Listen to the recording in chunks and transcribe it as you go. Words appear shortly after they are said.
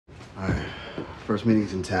All right. First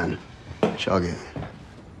meeting's in 10. Chug it.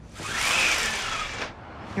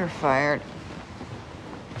 You're fired.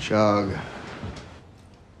 Chug.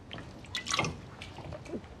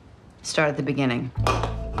 Start at the beginning.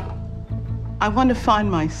 I want to find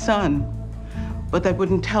my son, but they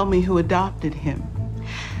wouldn't tell me who adopted him.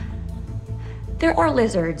 There are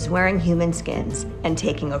lizards wearing human skins and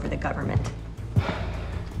taking over the government.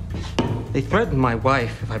 They threaten my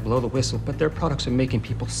wife if I blow the whistle, but their products are making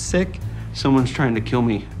people sick. Someone's trying to kill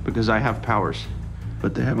me because I have powers,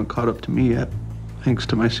 but they haven't caught up to me yet, thanks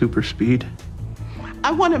to my super speed.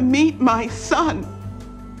 I want to meet my son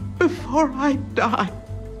before I die.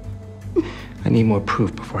 I need more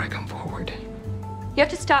proof before I come forward. You have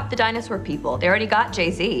to stop the dinosaur people. They already got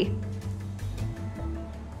Jay-Z.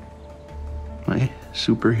 My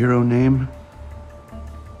superhero name?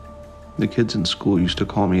 The kids in school used to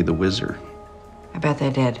call me the Wizard. I bet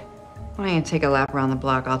they did. Why don't you take a lap around the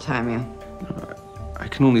block? I'll time you. I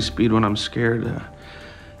can only speed when I'm scared.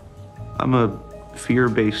 I'm a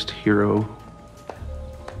fear-based hero.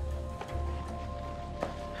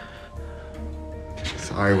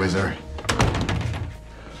 Sorry, Wizard.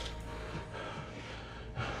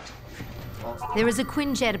 There is a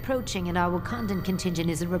Quinjet approaching, and our Wakandan contingent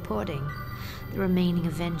isn't reporting. The remaining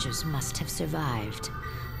Avengers must have survived.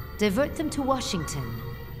 Divert them to Washington.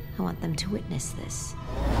 I want them to witness this.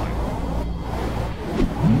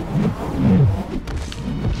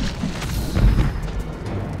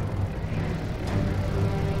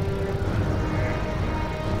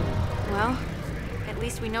 Well, at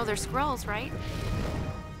least we know they're Skrulls, right?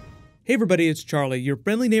 Hey everybody, it's Charlie, your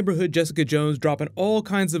friendly neighborhood Jessica Jones, dropping all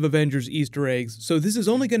kinds of Avengers Easter eggs. So this is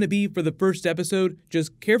only going to be for the first episode,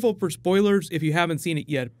 just careful for spoilers if you haven't seen it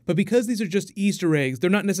yet. But because these are just Easter eggs, they're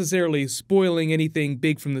not necessarily spoiling anything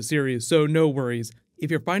big from the series, so no worries. If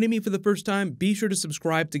you're finding me for the first time, be sure to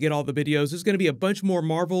subscribe to get all the videos. There's going to be a bunch more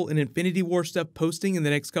Marvel and Infinity War stuff posting in the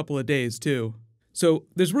next couple of days too. So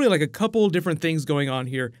there's really like a couple different things going on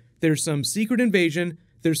here. There's some Secret Invasion,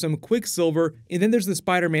 there's some Quicksilver, and then there's the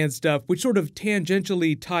Spider-Man stuff, which sort of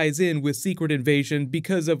tangentially ties in with Secret Invasion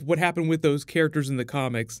because of what happened with those characters in the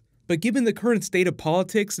comics. But given the current state of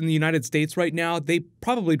politics in the United States right now, they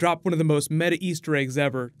probably dropped one of the most meta Easter eggs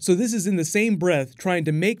ever. So this is in the same breath trying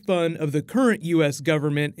to make fun of the current US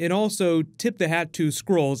government and also tip the hat to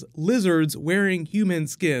Skrulls, lizards wearing human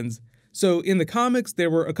skins. So in the comics, there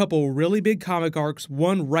were a couple really big comic arcs,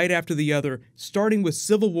 one right after the other, starting with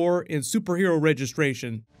Civil War and Superhero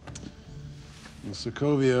Registration. The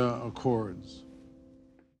Sokovia Accords.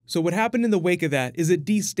 So what happened in the wake of that is it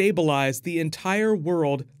destabilized the entire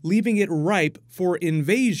world, leaving it ripe for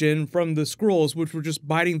invasion from the Skrulls, which were just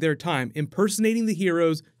biding their time, impersonating the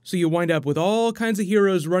heroes, so you wind up with all kinds of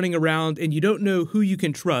heroes running around and you don't know who you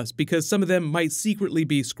can trust because some of them might secretly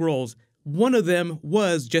be Skrulls. One of them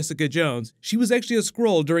was Jessica Jones. She was actually a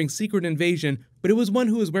Skrull during Secret Invasion, but it was one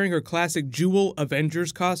who was wearing her classic jewel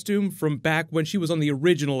Avengers costume from back when she was on the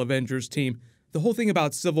original Avengers team. The whole thing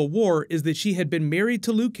about Civil War is that she had been married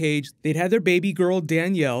to Luke Cage, they'd had their baby girl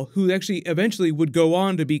Danielle, who actually eventually would go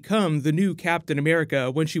on to become the new Captain America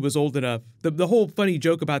when she was old enough. The whole funny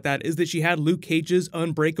joke about that is that she had Luke Cage's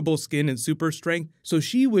unbreakable skin and super strength, so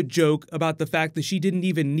she would joke about the fact that she didn't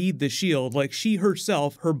even need the shield, like she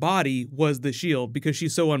herself, her body was the shield because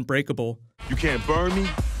she's so unbreakable. You can't burn me,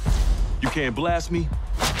 you can't blast me,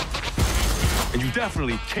 and you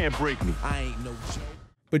definitely can't break me. I ain't no joke.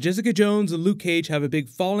 But Jessica Jones and Luke Cage have a big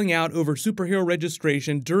falling out over superhero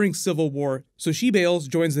registration during Civil War, so she bails,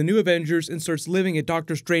 joins the new Avengers, and starts living at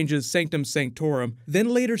Doctor Strange's Sanctum Sanctorum. Then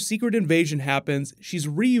later Secret Invasion happens, she's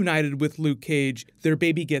reunited with Luke Cage, their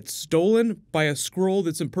baby gets stolen by a Skrull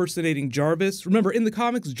that's impersonating Jarvis. Remember, in the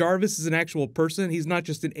comics, Jarvis is an actual person, he's not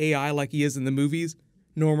just an AI like he is in the movies.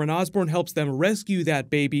 Norman Osborn helps them rescue that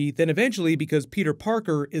baby, then eventually, because Peter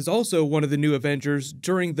Parker is also one of the new Avengers,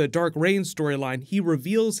 during the Dark Reign storyline, he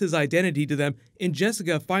reveals his identity to them, and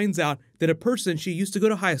Jessica finds out that a person she used to go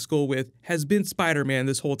to high school with has been Spider-Man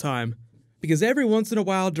this whole time. Because every once in a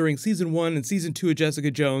while during Season 1 and Season 2 of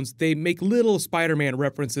Jessica Jones, they make little Spider-Man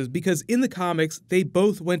references, because in the comics, they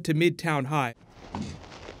both went to Midtown High.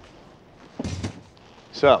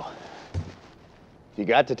 So, you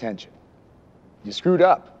got detention. You screwed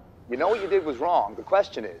up. You know what you did was wrong. The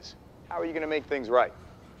question is, how are you going to make things right?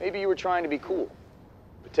 Maybe you were trying to be cool.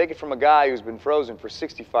 But take it from a guy who's been frozen for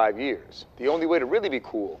 65 years. The only way to really be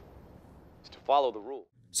cool is to follow the rules.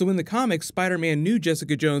 So in the comics, Spider-Man knew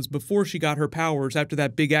Jessica Jones before she got her powers after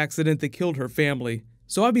that big accident that killed her family.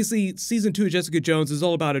 So obviously, Season 2 of Jessica Jones is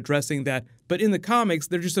all about addressing that, but in the comics,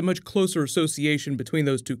 there's just a much closer association between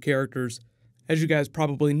those two characters. As you guys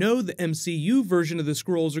probably know, the MCU version of the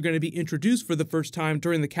Skrulls are going to be introduced for the first time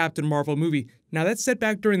during the Captain Marvel movie. Now that's set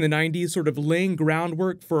back during the 90s, sort of laying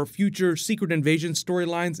groundwork for future Secret Invasion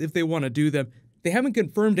storylines if they want to do them. They haven't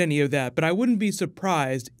confirmed any of that, but I wouldn't be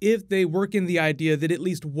surprised if they work in the idea that at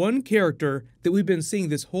least one character that we've been seeing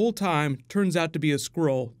this whole time turns out to be a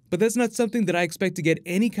Skrull. But that's not something that I expect to get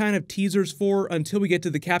any kind of teasers for until we get to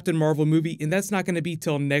the Captain Marvel movie, and that's not going to be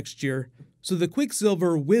till next year. So the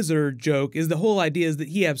Quicksilver wizard joke is the whole idea is that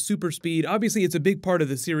he has super speed. Obviously, it's a big part of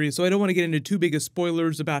the series, so I don't want to get into too big of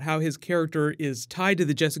spoilers about how his character is tied to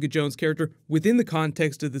the Jessica Jones character within the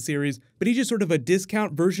context of the series, but he's just sort of a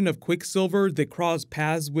discount version of Quicksilver that crossed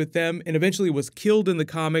paths with them and eventually was killed in the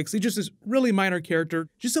comics. He's just this really minor character,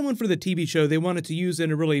 just someone for the TV show they wanted to use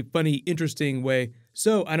in a really funny, interesting way.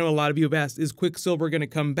 So, I know a lot of you have asked, is Quicksilver going to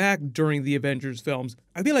come back during the Avengers films?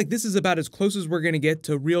 I feel like this is about as close as we're going to get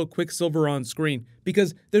to real Quicksilver on screen,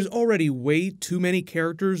 because there's already way too many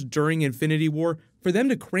characters during Infinity War. For them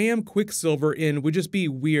to cram Quicksilver in would just be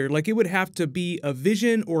weird. Like, it would have to be a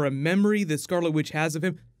vision or a memory that Scarlet Witch has of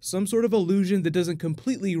him, some sort of illusion that doesn't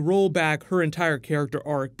completely roll back her entire character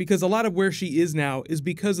arc, because a lot of where she is now is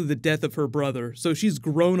because of the death of her brother. So she's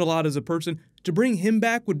grown a lot as a person. To bring him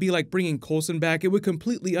back would be like bringing Coulson back. It would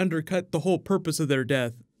completely undercut the whole purpose of their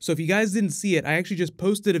death. So if you guys didn't see it, I actually just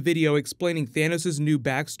posted a video explaining Thanos' new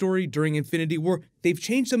backstory during Infinity War. They've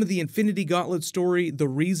changed some of the Infinity Gauntlet story, the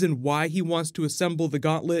reason why he wants to assemble the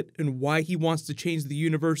gauntlet, and why he wants to change the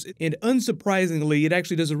universe. And unsurprisingly, it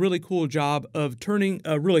actually does a really cool job of turning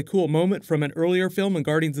a really cool moment from an earlier film in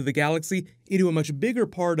Guardians of the Galaxy into a much bigger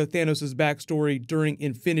part of Thanos' backstory during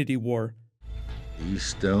Infinity War. These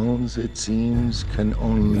stones, it seems, can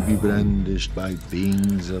only be brandished by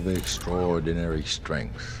beings of extraordinary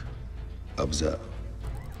strength. Observe.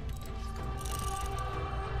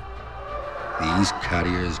 These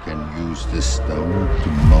carriers can use the stone to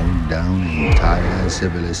mow down entire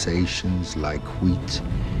civilizations like wheat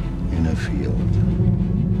in a field.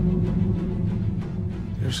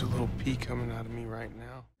 There's a little pea coming out of me right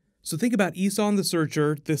now. So think about Eson the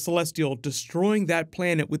Searcher, the Celestial, destroying that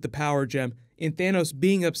planet with the power gem, and Thanos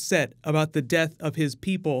being upset about the death of his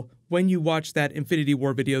people when you watch that Infinity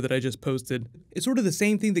War video that I just posted. It's sort of the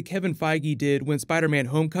same thing that Kevin Feige did when Spider-Man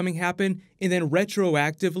Homecoming happened, and then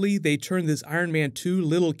retroactively they turned this Iron Man 2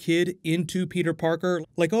 little kid into Peter Parker.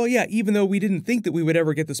 Like, oh yeah, even though we didn't think that we would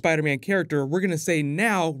ever get the Spider-Man character, we're gonna say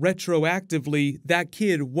now, retroactively, that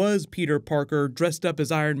kid was Peter Parker dressed up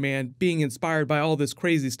as Iron Man, being inspired by all this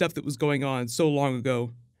crazy stuff that was going on so long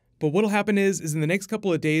ago. But what'll happen is in the next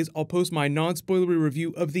couple of days, I'll post my non-spoilery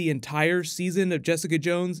review of the entire season of Jessica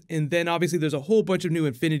Jones, and then obviously there's a whole bunch of new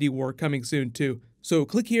Infinity War coming soon too. So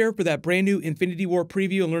click here for that brand new Infinity War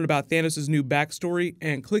preview and learn about Thanos' new backstory,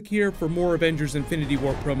 and click here for more Avengers Infinity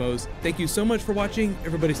War promos. Thank you so much for watching.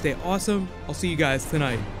 Everybody stay awesome. I'll see you guys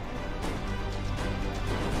tonight.